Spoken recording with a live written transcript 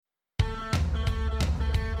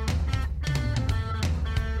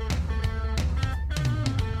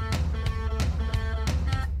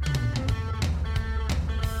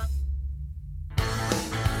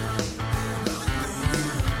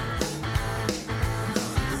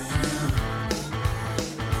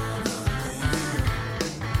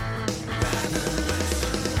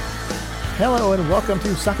Hello and welcome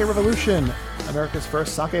to Sake Revolution, America's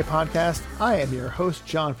first sake podcast. I am your host,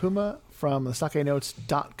 John Puma, from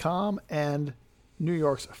thesakenotes.com and New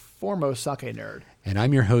York's foremost sake nerd. And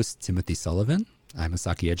I'm your host, Timothy Sullivan. I'm a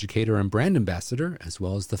sake educator and brand ambassador, as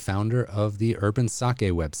well as the founder of the Urban Sake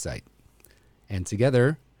website. And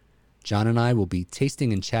together, John and I will be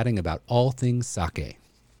tasting and chatting about all things sake.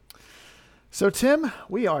 So, Tim,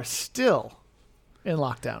 we are still in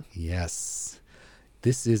lockdown. Yes.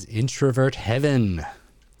 This is introvert heaven.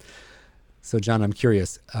 So, John, I'm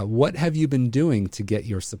curious, what have you been doing to get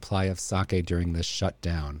your supply of sake during this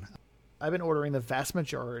shutdown? I've been ordering the vast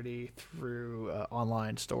majority through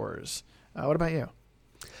online stores. What about you?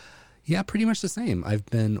 Yeah, pretty much the same. I've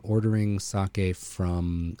been ordering sake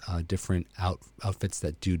from different outfits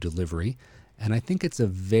that do delivery. And I think it's a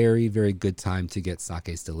very, very good time to get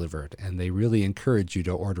sakes delivered. And they really encourage you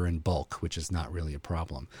to order in bulk, which is not really a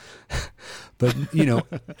problem. But,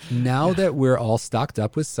 now that we're all stocked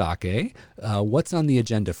up with sake, what's on the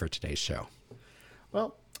agenda for today's show?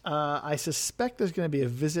 Well, I suspect there's going to be a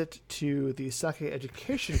visit to the Sake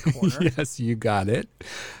Education Corner. Yes, you got it.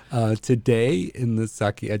 Today in the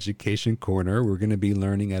Sake Education Corner, we're going to be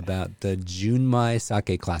learning about the Junmai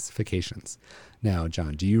sake classifications. Now,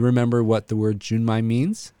 John, do you remember what the word Junmai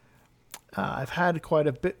means? I've had quite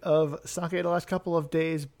a bit of sake the last couple of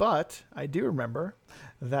days, but I do remember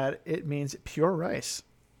that it means pure rice.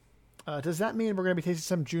 Does that mean we're going to be tasting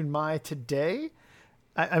some Junmai today?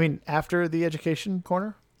 I mean, after the Education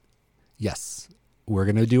Corner? Yes. We're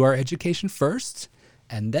going to do our education first,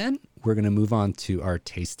 and then we're going to move on to our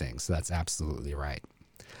tasting. So that's absolutely right.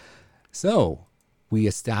 So we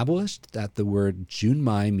established that the word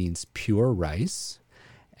Junmai means pure rice.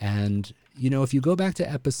 And, if you go back to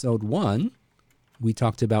episode 1, we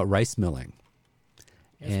talked about rice milling.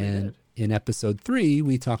 Yes, and we did. In episode 3,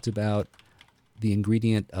 we talked about the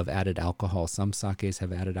ingredient of added alcohol. Some sakes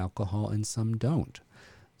have added alcohol and some don't.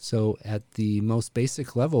 So at the most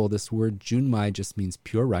basic level, this word Junmai just means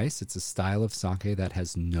pure rice. It's a style of sake that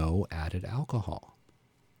has no added alcohol.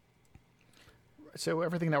 So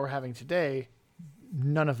everything that we're having today,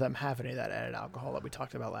 none of them have any of that added alcohol that we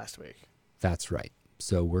talked about last week. That's right.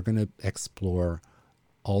 So we're going to explore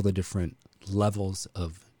all the different levels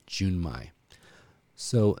of Junmai.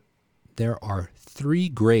 So there are 3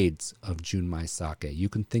 grades of Junmai sake. You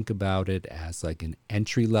can think about it as like an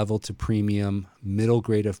entry level to premium, middle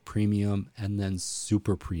grade of premium, and then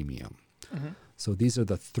super premium. Mm-hmm. So these are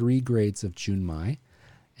the 3 grades of Junmai.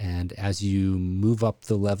 And as you move up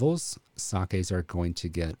the levels, sakes are going to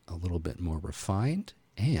get a little bit more refined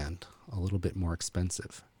and a little bit more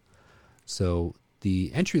expensive. So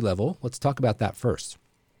the entry level, let's talk about that first.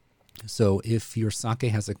 So if your sake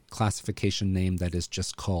has a classification name that is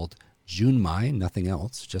just called Junmai, nothing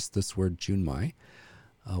else, just this word Junmai,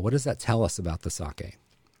 what does that tell us about the sake?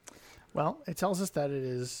 Well, it tells us that it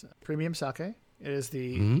is premium sake. It is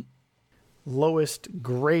the lowest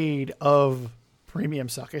grade of premium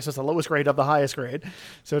sake. So it's the lowest grade of the highest grade,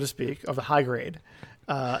 so to speak, of the high grade.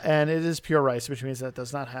 And it is pure rice, which means that it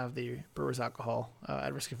does not have the brewer's alcohol.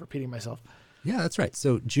 At risk of repeating myself. Yeah, that's right.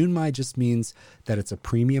 So Junmai just means that it's a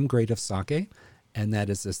premium grade of sake, and that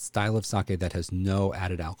is a style of sake that has no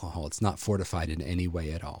added alcohol. It's not fortified in any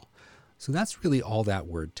way at all. So that's really all that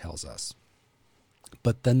word tells us.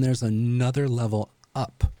 But then there's another level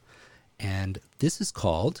up, and this is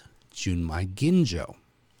called Junmai Ginjo.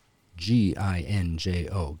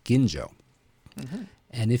 Ginjo, Ginjo. Mm-hmm.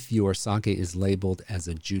 And if your sake is labeled as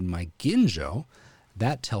a Junmai Ginjo,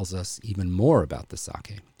 that tells us even more about the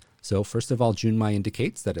sake. So first of all, Junmai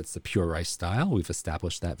indicates that it's the pure rice style. We've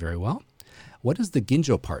established that very well. What does the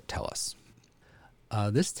Ginjo part tell us?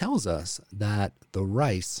 This tells us that the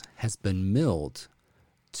rice has been milled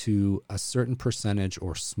to a certain percentage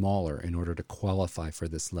or smaller in order to qualify for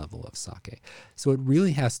this level of sake. So it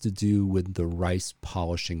really has to do with the rice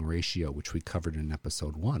polishing ratio, which we covered in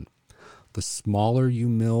episode 1. The smaller you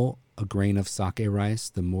mill a grain of sake rice,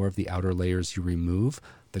 the more of the outer layers you remove,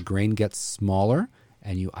 the grain gets smaller,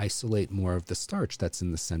 and you isolate more of the starch that's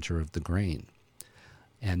in the center of the grain.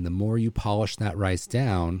 And the more you polish that rice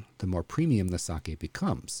down, the more premium the sake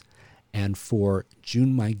becomes. And for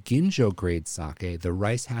Junmai Ginjo grade sake, the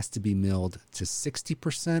rice has to be milled to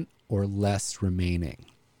 60% or less remaining.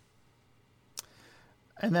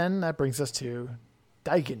 And then that brings us to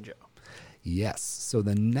Daiginjo. Yes. So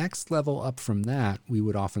the next level up from that, we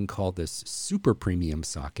would often call this super premium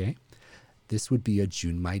sake. This would be a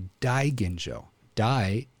Junmai Daiginjo.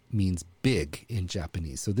 Dai means big in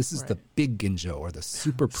Japanese. So this is the big ginjo or the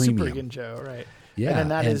super premium. Super ginjo, right. Yeah. And then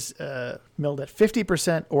that is milled at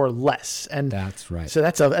 50% or less. And that's right. So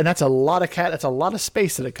that's a lot of that's a lot of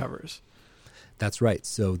space that it covers. That's right.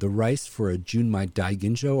 So the rice for a Junmai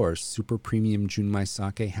Daiginjo or super premium Junmai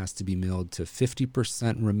sake has to be milled to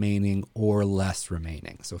 50% remaining or less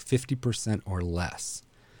remaining. So 50% or less.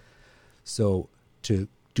 So to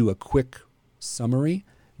do a quick summary,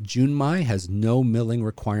 Junmai has no milling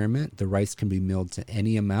requirement. The rice can be milled to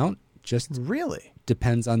any amount. Just really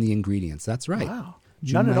depends on the ingredients. That's right. Wow.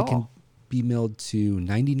 Junmai None at all. can be milled to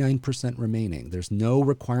 99% remaining. There's no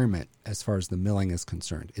requirement as far as the milling is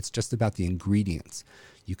concerned. It's just about the ingredients.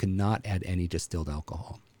 You cannot add any distilled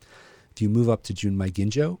alcohol. If you move up to Junmai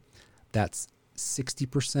Ginjo, that's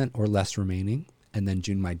 60% or less remaining. And then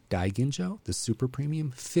Junmai Daiginjo, the super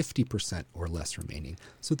premium, 50% or less remaining.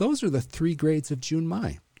 So those are the three grades of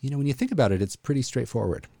Junmai. When you think about it, it's pretty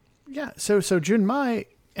straightforward. Yeah. So Junmai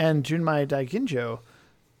and Junmai Daiginjo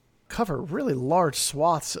cover really large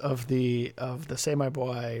swaths of the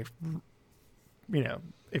Seimai,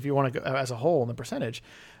 if you want to go as a whole in the percentage,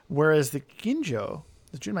 whereas the Junmai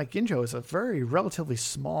Ginjo is a very relatively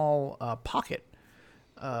small pocket,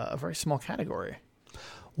 a very small category.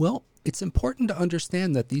 Well, it's important to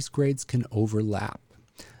understand that these grades can overlap.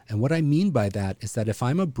 And what I mean by that is that if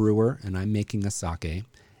I'm a brewer and I'm making a sake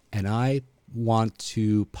and I want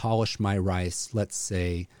to polish my rice, let's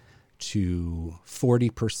say, to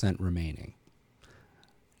 40% remaining.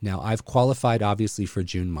 Now, I've qualified, obviously, for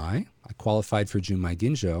Junmai. I qualified for Junmai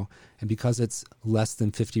Ginjo. And because it's less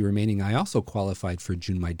than 50 remaining, I also qualified for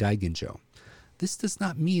Junmai Daiginjo. This does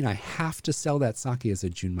not mean I have to sell that sake as a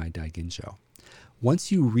Junmai Daiginjo.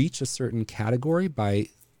 Once you reach a certain category by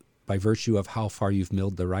virtue of how far you've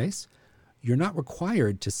milled the rice, you're not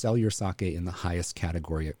required to sell your sake in the highest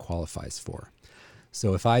category it qualifies for.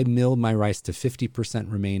 So if I mill my rice to 50%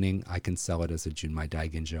 remaining, I can sell it as a Junmai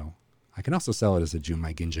Daiginjo. I can also sell it as a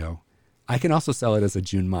Junmai Ginjo. I can also sell it as a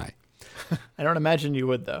Junmai. I don't imagine you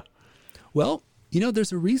would, though. Well,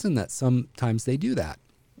 there's a reason that sometimes they do that.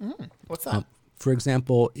 What's that? For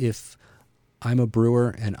example, if I'm a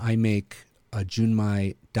brewer and I make a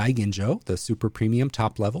Junmai Daiginjo, the super premium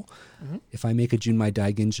top level, if I make a Junmai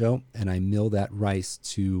Daiginjo and I mill that rice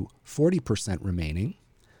to 40% remaining,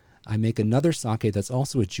 I make another sake that's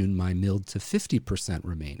also a Junmai milled to 50%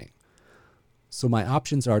 remaining. So my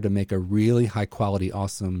options are to make a really high quality,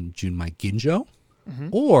 awesome Junmai Ginjo,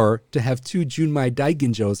 or to have two Junmai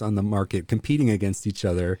Daiginjos on the market competing against each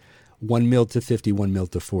other, one milled to 50, one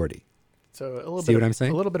milled to 40. So a little See bit what I'm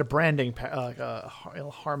saying? A little bit of branding,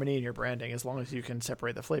 harmony in your branding, as long as you can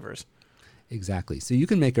separate the flavors. Exactly. So you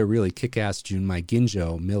can make a really kick-ass Junmai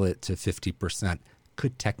Ginjo, mill it to 50%.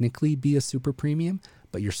 Could technically be a super premium,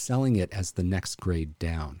 but you're selling it as the next grade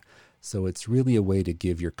down. So it's really a way to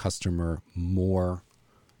give your customer more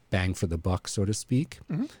bang for the buck, so to speak.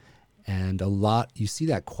 And you see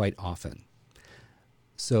that quite often.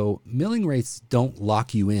 So milling rates don't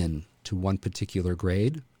lock you in to one particular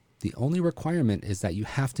grade. The only requirement is that you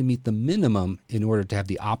have to meet the minimum in order to have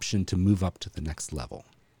the option to move up to the next level.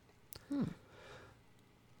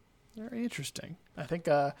 Very interesting. I think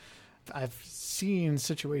I've seen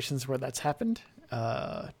situations where that's happened.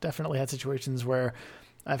 Definitely had situations where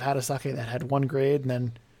I've had a sake that had one grade and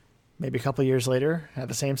then maybe a couple of years later had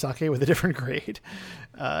the same sake with a different grade,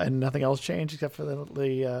 and nothing else changed except for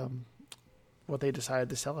the what they decided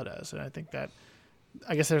to sell it as. And I think that,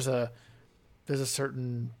 I guess there's a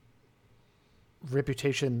certain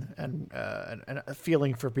reputation and a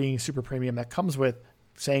feeling for being super premium that comes with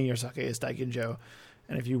saying your sake is Daiginjo,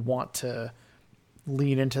 and if you want to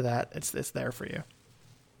lean into that, it's there for you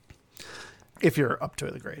if you're up to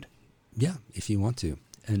the grade. Yeah, if you want to.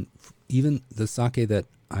 And even the sake that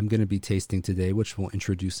I'm going to be tasting today, which we'll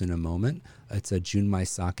introduce in a moment, it's a Junmai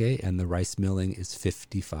sake, and the rice milling is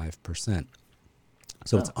 55%.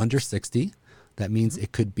 So it's under 60. That means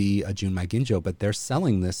it could be a Junmai Ginjo, but they're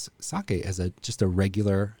selling this sake as just a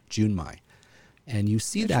regular Junmai. And you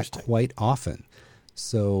see that quite often.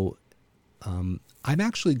 So I'm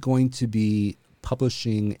actually going to be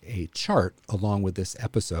publishing a chart along with this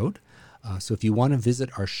episode. So if you want to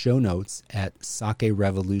visit our show notes at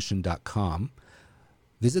sakerevolution.com,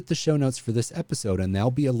 visit the show notes for this episode, and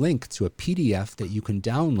there'll be a link to a PDF that you can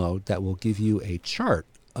download that will give you a chart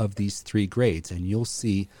of these three grades, and you'll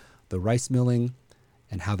see the rice milling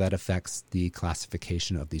and how that affects the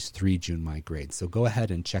classification of these three Junmai grades. So go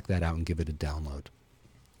ahead and check that out and give it a download.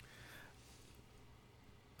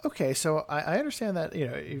 Okay, so I understand that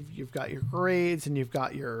you've got your grades and you've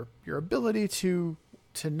got your ability to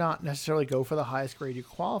not necessarily go for the highest grade you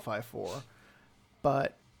qualify for,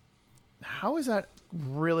 but how is that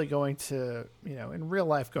really going to, in real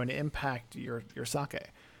life, going to impact your sake?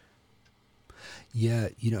 Yeah,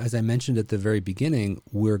 as I mentioned at the very beginning,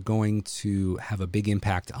 we're going to have a big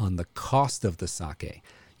impact on the cost of the sake.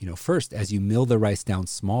 First, as you mill the rice down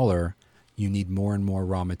smaller, you need more and more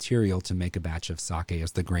raw material to make a batch of sake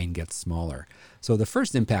as the grain gets smaller. So the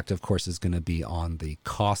first impact, of course, is going to be on the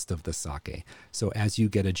cost of the sake. So as you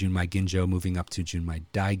get a Junmai Ginjo moving up to Junmai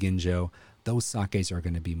Dai Ginjo, those sakes are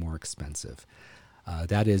going to be more expensive.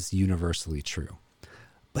 That is universally true.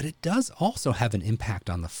 But it does also have an impact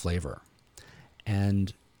on the flavor.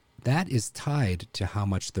 And that is tied to how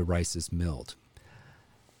much the rice is milled.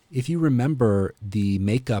 If you remember the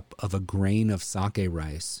makeup of a grain of sake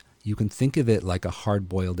rice, you can think of it like a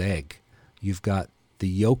hard-boiled egg. You've got the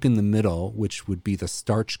yolk in the middle, which would be the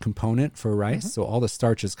starch component for rice. Mm-hmm. So all the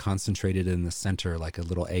starch is concentrated in the center like a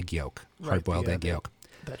little egg yolk, hard-boiled egg yolk.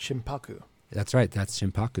 That shimpaku. That's right, that's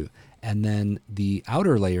shimpaku. And then the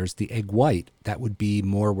outer layers, the egg white, that would be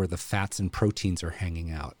more where the fats and proteins are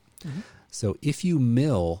hanging out. Mm-hmm. So if you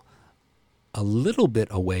mill a little bit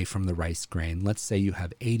away from the rice grain, let's say you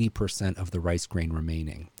have 80% of the rice grain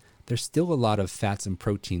remaining, there's still a lot of fats and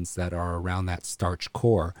proteins that are around that starch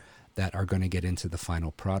core that are going to get into the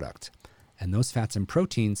final product. And those fats and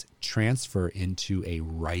proteins transfer into a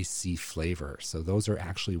ricey flavor. So those are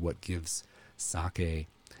actually what gives sake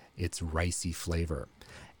its ricey flavor.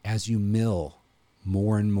 As you mill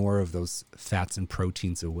more and more of those fats and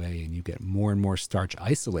proteins away and you get more and more starch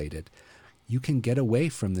isolated, you can get away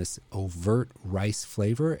from this overt rice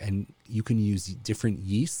flavor, and you can use different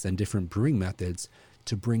yeasts and different brewing methods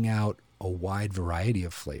to bring out a wide variety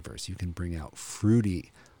of flavors. You can bring out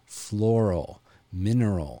fruity, floral,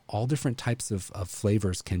 mineral, all different types of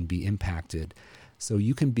flavors can be impacted. So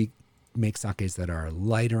you can make sakes that are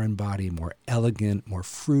lighter in body, more elegant, more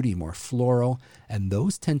fruity, more floral, and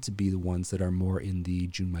those tend to be the ones that are more in the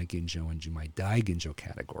Junmai Ginjo and Junmai Dai Ginjo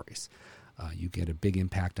categories. You get a big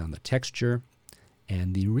impact on the texture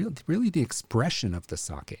and really the expression of the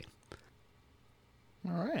sake.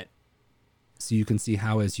 All right. So you can see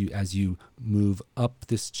how as you move up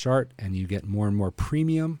this chart and you get more and more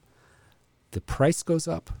premium, the price goes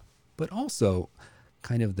up, but also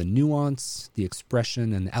kind of the nuance, the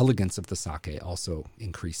expression, and the elegance of the sake also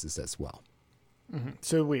increases as well. Mm-hmm.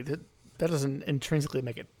 So wait, that doesn't intrinsically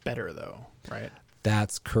make it better though, right?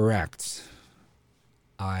 That's correct.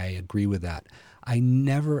 I agree with that. I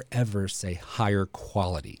never ever say higher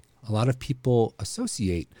quality. A lot of people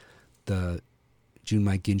associate the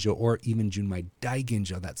Junmai Ginjo or even Junmai Dai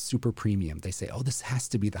Ginjo, that's super premium. They say, oh, this has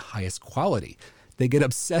to be the highest quality. They get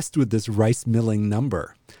obsessed with this rice milling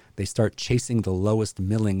number. They start chasing the lowest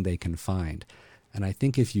milling they can find. And I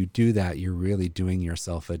think if you do that, you're really doing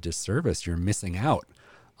yourself a disservice. You're missing out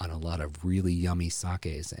on a lot of really yummy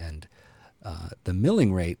sakes. And the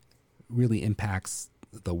milling rate really impacts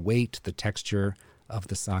the weight, the texture of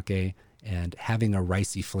the sake, and having a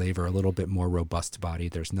ricey flavor, a little bit more robust body.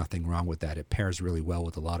 There's nothing wrong with that. It pairs really well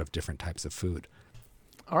with a lot of different types of food.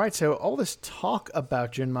 All right, so all this talk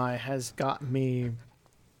about Junmai has got me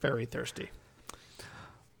very thirsty.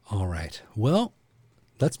 All right. Well,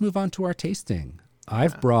 let's move on to our tasting.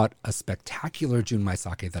 I've brought a spectacular Junmai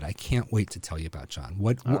sake that I can't wait to tell you about, John.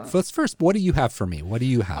 First, what do you have for me? What do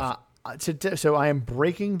you have? So I am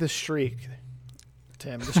breaking the streak,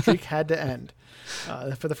 Tim. The streak had to end.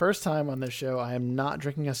 For the first time on this show, I am not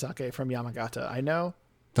drinking a sake from Yamagata. I know.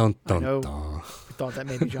 I thought that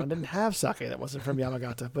maybe John didn't have sake that wasn't from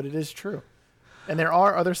Yamagata, but it is true. And there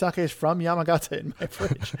are other sakes from Yamagata in my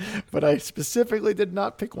fridge, but I specifically did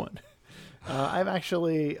not pick one. I'm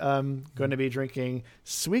actually going to be drinking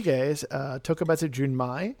Suige's Tokubetsu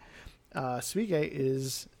Junmai. Suige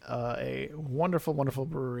is a wonderful, wonderful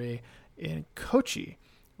brewery in Kochi,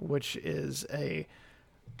 which is a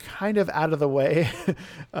kind of out of the way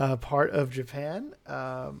part of Japan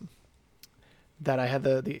that I had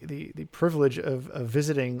the privilege of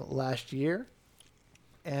visiting last year.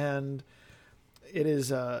 And it is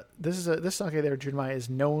this sake there, Junmai, is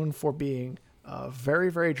known for being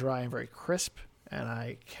very, very dry and very crisp, and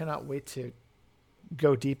I cannot wait to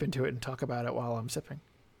go deep into it and talk about it while I'm sipping.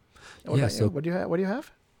 What do you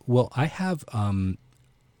have? Well, I have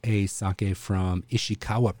a sake from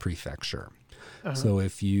Ishikawa Prefecture. Uh-huh. So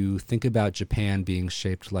if you think about Japan being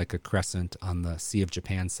shaped like a crescent on the Sea of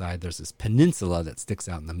Japan side, there's this peninsula that sticks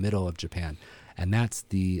out in the middle of Japan, and that's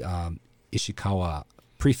the Ishikawa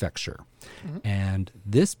Prefecture. Mm-hmm. And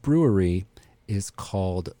this brewery is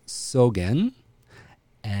called Sogen,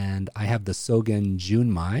 and I have the Sogen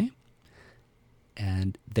Junmai,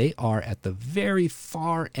 and they are at the very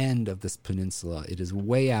far end of this peninsula. It is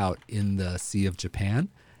way out in the Sea of Japan,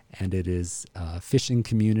 and it is a fishing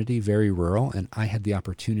community, very rural, and I had the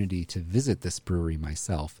opportunity to visit this brewery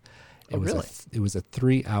myself. Oh, really? It was a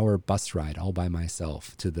 3-hour bus ride all by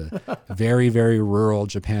myself to the very, very rural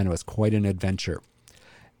Japan. It was quite an adventure.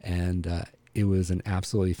 And it was an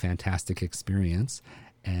absolutely fantastic experience.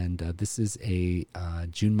 And this is a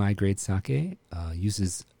Junmai grade sake,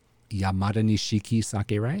 uses Yamada Nishiki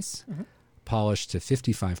sake rice, polished to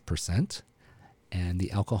 55%. And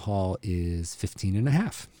the alcohol is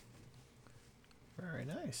 15.5. Very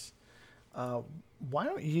nice. Why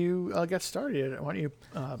don't you get started? Why don't you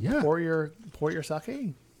pour your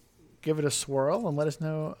sake, give it a swirl, and let us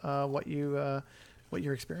know what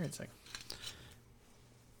you're experiencing.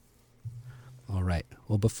 All right.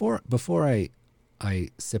 Well, before I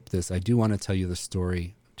sip this, I do want to tell you the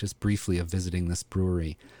story just briefly of visiting this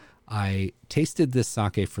brewery. I tasted this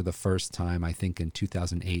sake for the first time, I think, in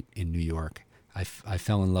 2008 in New York. I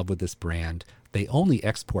fell in love with this brand. They only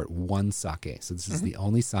export one sake, so this is the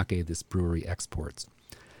only sake this brewery exports.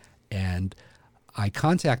 And I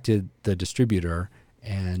contacted the distributor,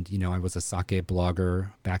 and I was a sake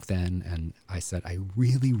blogger back then, and I said, I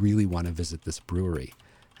really, really want to visit this brewery.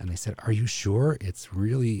 And they said, are you sure? It's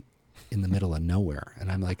really in the middle of nowhere. And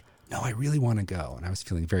I'm like, no, I really want to go. And I was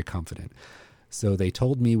feeling very confident. So they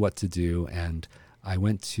told me what to do, and I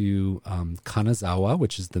went to Kanazawa,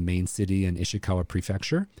 which is the main city in Ishikawa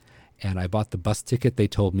Prefecture, and I bought the bus ticket they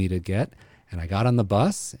told me to get, and I got on the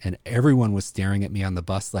bus, and everyone was staring at me on the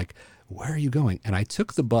bus like, where are you going? And I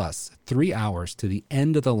took the bus 3 hours to the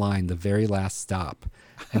end of the line, the very last stop,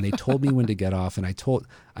 and they told me when to get off, and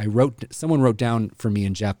someone wrote down for me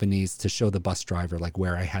in Japanese to show the bus driver like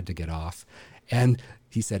where I had to get off, and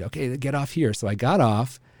he said, okay, get off here. So I got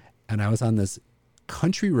off, and I was on this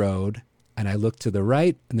country road, and I looked to the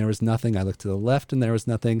right, and there was nothing. I looked to the left, and there was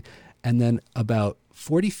nothing. And then about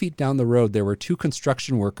 40 feet down the road, there were two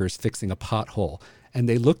construction workers fixing a pothole. And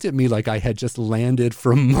they looked at me like I had just landed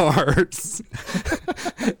from Mars.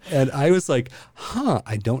 And I was like,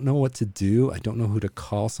 I don't know what to do. I don't know who to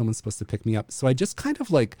call. Someone's supposed to pick me up. So I just kind of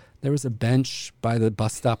there was a bench by the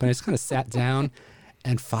bus stop, and I just kind of sat down.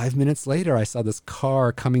 And 5 minutes later, I saw this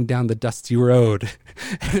car coming down the dusty road.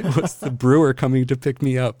 And it was the brewer coming to pick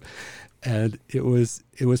me up. And it was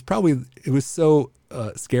so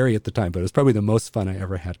scary at the time, but it was probably the most fun I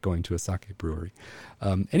ever had going to a sake brewery.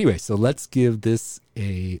 Anyway, so let's give this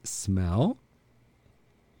a smell.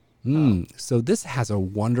 So this has a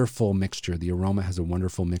wonderful mixture. The aroma has a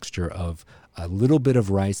wonderful mixture of a little bit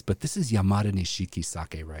of rice, but this is Yamada Nishiki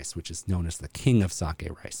sake rice, which is known as the king of sake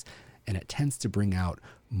rice. And it tends to bring out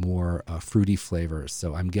more fruity flavors.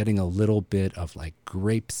 So I'm getting a little bit of like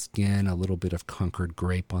grape skin, a little bit of Concord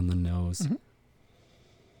grape on the nose.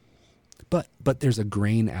 But there's a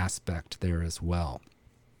grain aspect there as well.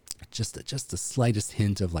 Just the slightest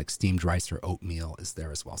hint of like steamed rice or oatmeal is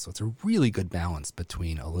there as well. So it's a really good balance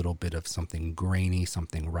between a little bit of something grainy,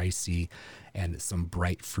 something ricey, and some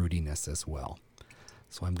bright fruitiness as well.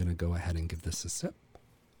 So I'm going to go ahead and give this a sip.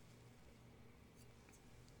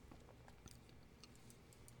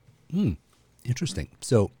 Interesting.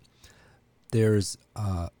 So there's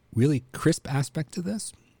a really crisp aspect to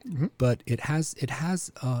this, but it has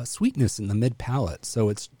sweetness in the mid palate. So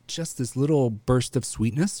it's just this little burst of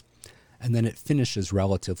sweetness, and then it finishes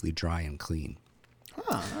relatively dry and clean.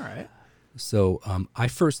 All right. So I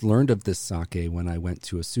first learned of this sake when I went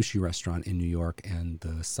to a sushi restaurant in New York, and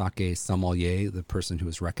the sake sommelier, the person who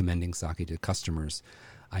was recommending sake to customers,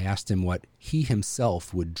 I asked him what he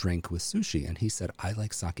himself would drink with sushi, and he said, I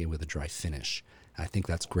like sake with a dry finish. I think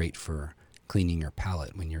that's great for cleaning your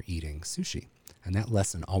palate when you're eating sushi. And that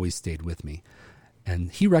lesson always stayed with me.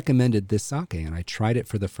 And he recommended this sake, and I tried it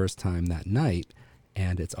for the first time that night,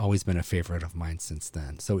 and it's always been a favorite of mine since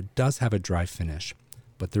then. So it does have a dry finish,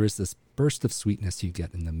 but there is this burst of sweetness you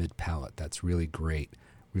get in the mid palate that's really great,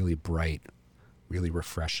 really bright, really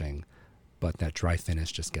refreshing. But that dry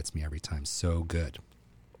finish just gets me every time. So good.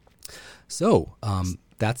 So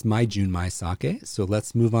that's my Junmai sake. So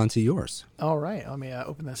let's move on to yours. All right. Let me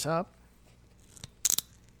open this up.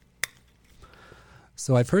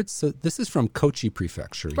 So I've heard, this is from Kochi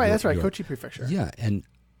Prefecture. Right, that's right, Kochi Prefecture. Yeah, and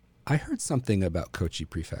I heard something about Kochi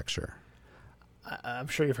Prefecture. I'm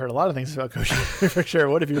sure you've heard a lot of things about Kochi Prefecture.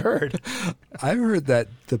 What have you heard? I've heard that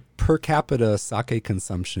the per capita sake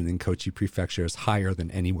consumption in Kochi Prefecture is higher than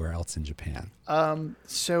anywhere else in Japan.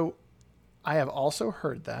 So I have also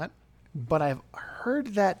heard that, but I've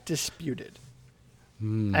heard that disputed.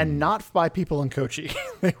 And not by people in Kochi.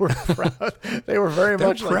 They were proud. They were very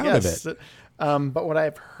much proud like, of yes. it. But what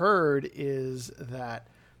I've heard is that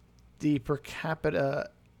the per capita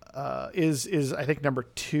is I think number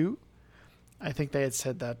 2. I think they had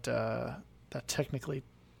said that that technically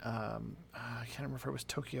I can't remember if it was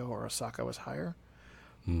Tokyo or Osaka was higher,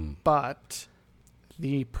 But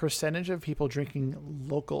the percentage of people drinking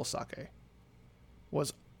local sake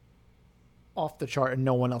was off the chart, and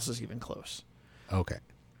no one else is even close. Okay.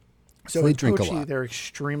 So they in drink a Kochi, lot. they're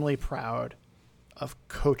extremely proud of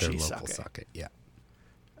Their Kochi local sake. sake. Yeah.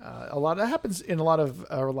 A lot that happens in a lot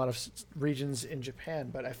of regions in Japan,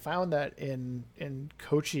 but I found that in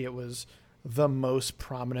Kochi it was the most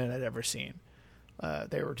prominent I'd ever seen.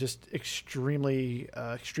 They were just extremely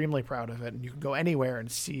proud of it, and you can go anywhere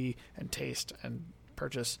and see and taste and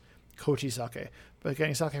purchase Kochi sake. But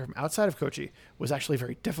getting sake from outside of Kochi was actually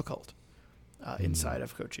very difficult inside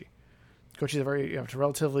of Kochi. Kochi is it's a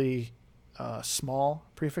relatively small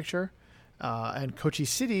prefecture. And Kochi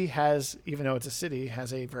City has, even though it's a city,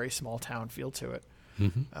 has a very small town feel to it.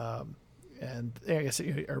 And I guess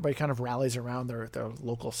everybody kind of rallies around their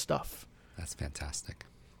local stuff. That's fantastic.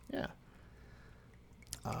 Yeah.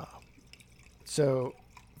 So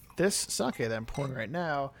this sake that I'm pouring right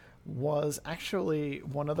now was actually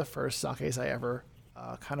one of the first sakes I ever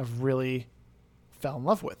kind of really fell in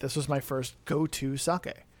love with. This was my first go-to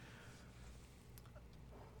sake.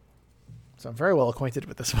 So I'm very well acquainted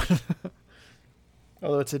with this one.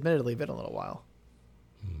 Although it's admittedly been a little while.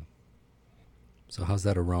 So how's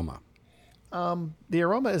that aroma? The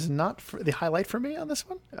aroma is not the highlight for me on this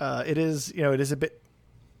one. It is, it is a bit.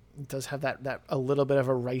 It does have that a little bit of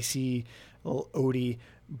a ricey, little oaty,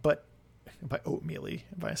 but by oatmealy.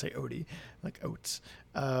 If I say oaty, like oats,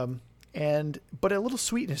 but a little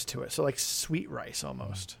sweetness to it. So like sweet rice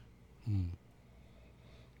almost.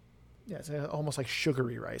 Yeah, it's almost like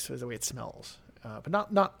sugary rice is the way it smells. But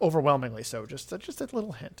not overwhelmingly so, just a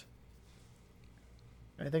little hint.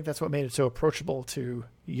 And I think that's what made it so approachable to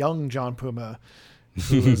young John Puma,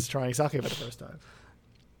 who was trying sake for the first time.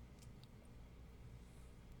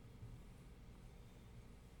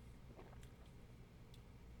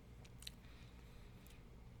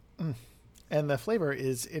 And the flavor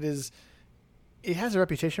it has a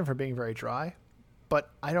reputation for being very dry, but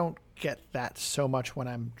I don't get that so much when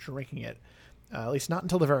I'm drinking it. At least not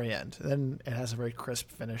until the very end. Then it has a very crisp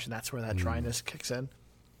finish, and that's where that dryness kicks in.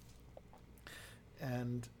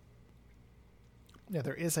 And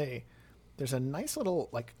there's a nice little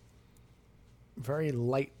like very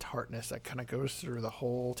light tartness that kind of goes through the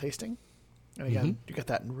whole tasting. And again, you get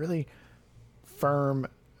that really firm,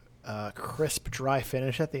 crisp, dry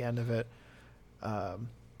finish at the end of it.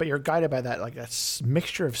 But you're guided by that like that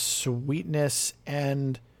mixture of sweetness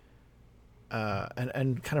and kind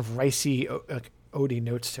of ricey, oaty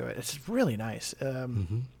notes to it. It's really nice.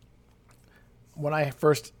 When I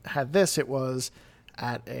first had this, it was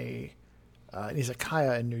at an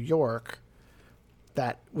izakaya in New York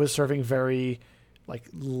that was serving very,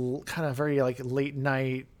 very late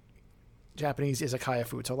night Japanese izakaya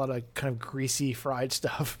food. So a lot of kind of greasy fried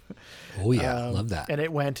stuff. Oh yeah, love that. And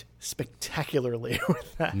it went spectacularly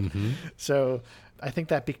with that. So I think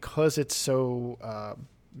that because it's so,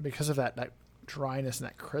 because of that dryness and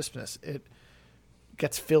that crispness, it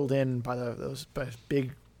gets filled in by those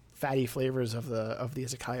big fatty flavors of the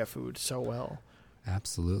izakaya food so well.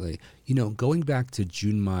 Absolutely. Going back to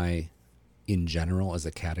junmai in general as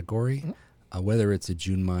a category, whether it's a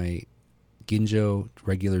junmai ginjo,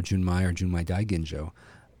 regular junmai, or junmai daiginjo,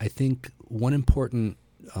 I think one important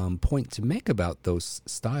point to make about those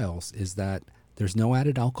styles is that there's no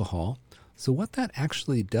added alcohol. So what that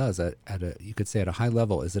actually does you could say at a high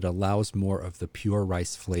level is it allows more of the pure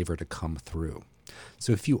rice flavor to come through.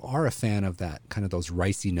 So if you are a fan of that kind of those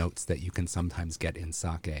ricey notes that you can sometimes get in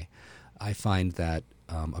sake, I find that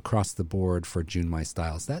across the board for junmai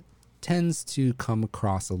styles, that tends to come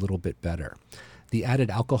across a little bit better. The added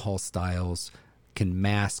alcohol styles can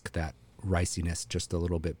mask that riciness just a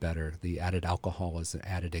little bit better. The added alcohol is an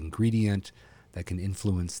added ingredient that can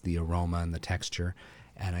influence the aroma and the texture.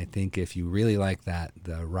 And I think if you really like that,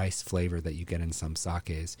 the rice flavor that you get in some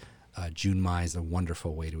sakes, junmai is a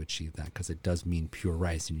wonderful way to achieve that because it does mean pure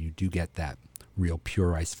rice, and you do get that real pure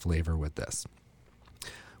rice flavor with this.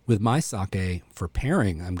 With my sake, for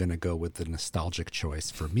pairing, I'm going to go with the nostalgic choice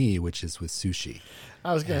for me, which is with sushi.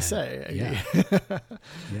 I was going to say, yeah.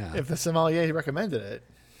 If the sommelier recommended it.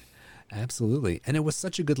 Absolutely. And it was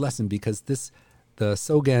such a good lesson because the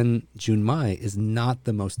Sogen Junmai is not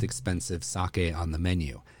the most expensive sake on the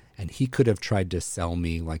menu. And he could have tried to sell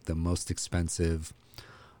me like the most expensive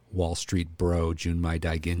Wall Street bro Junmai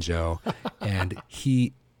Daiginjo. And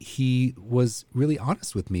he was really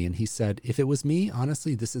honest with me. And he said, if it was me,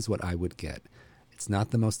 honestly, this is what I would get. It's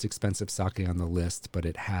not the most expensive sake on the list, but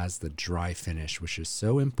it has the dry finish, which is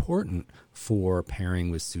so important for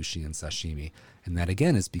pairing with sushi and sashimi. And that,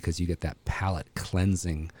 again, is because you get that palate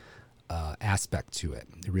cleansing aspect to it.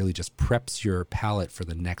 It really just preps your palate for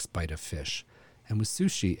the next bite of fish. And with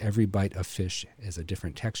sushi, every bite of fish is a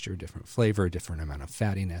different texture, different flavor, different amount of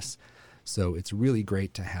fattiness. So it's really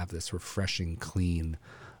great to have this refreshing, clean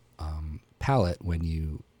palate when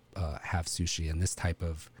you have sushi. And this type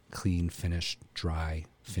of clean, finished, dry,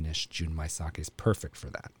 finished Junmai sake is perfect for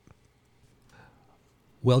that.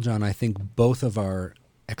 Well, John, I think both of our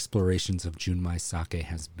explorations of Junmai sake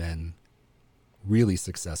has been really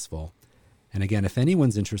successful. And again, if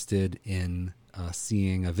anyone's interested in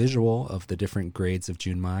seeing a visual of the different grades of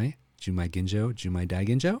Junmai, Junmai Ginjo, Junmai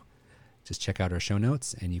Daiginjo, just check out our show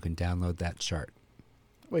notes and you can download that chart.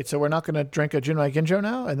 Wait, so we're not going to drink a Junmai Ginjo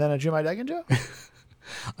now and then a Junmai Daiginjo?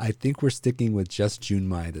 I think we're sticking with just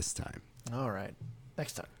Junmai this time. All right.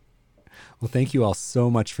 Next time. Well, thank you all so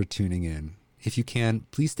much for tuning in. If you can,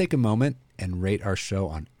 please take a moment and rate our show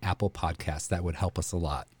on Apple Podcasts. That would help us a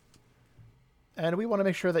lot. And we want to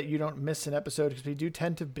make sure that you don't miss an episode because we do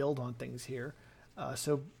tend to build on things here.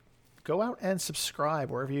 So go out and subscribe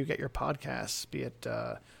wherever you get your podcasts, be it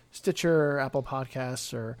Stitcher, Apple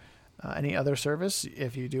Podcasts, or any other service.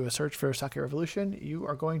 If you do a search for Sake Revolution, you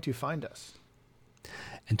are going to find us.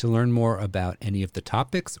 And to learn more about any of the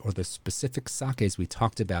topics or the specific sakes we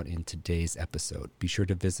talked about in today's episode, be sure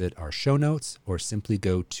to visit our show notes or simply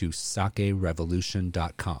go to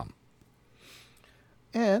sakerevolution.com.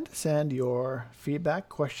 And send your feedback,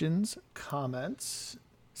 questions, comments,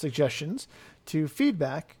 suggestions to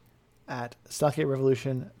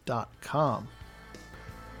feedback@sakerevolution.com.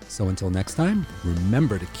 So until next time,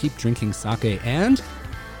 remember to keep drinking sake and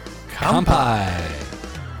kanpai!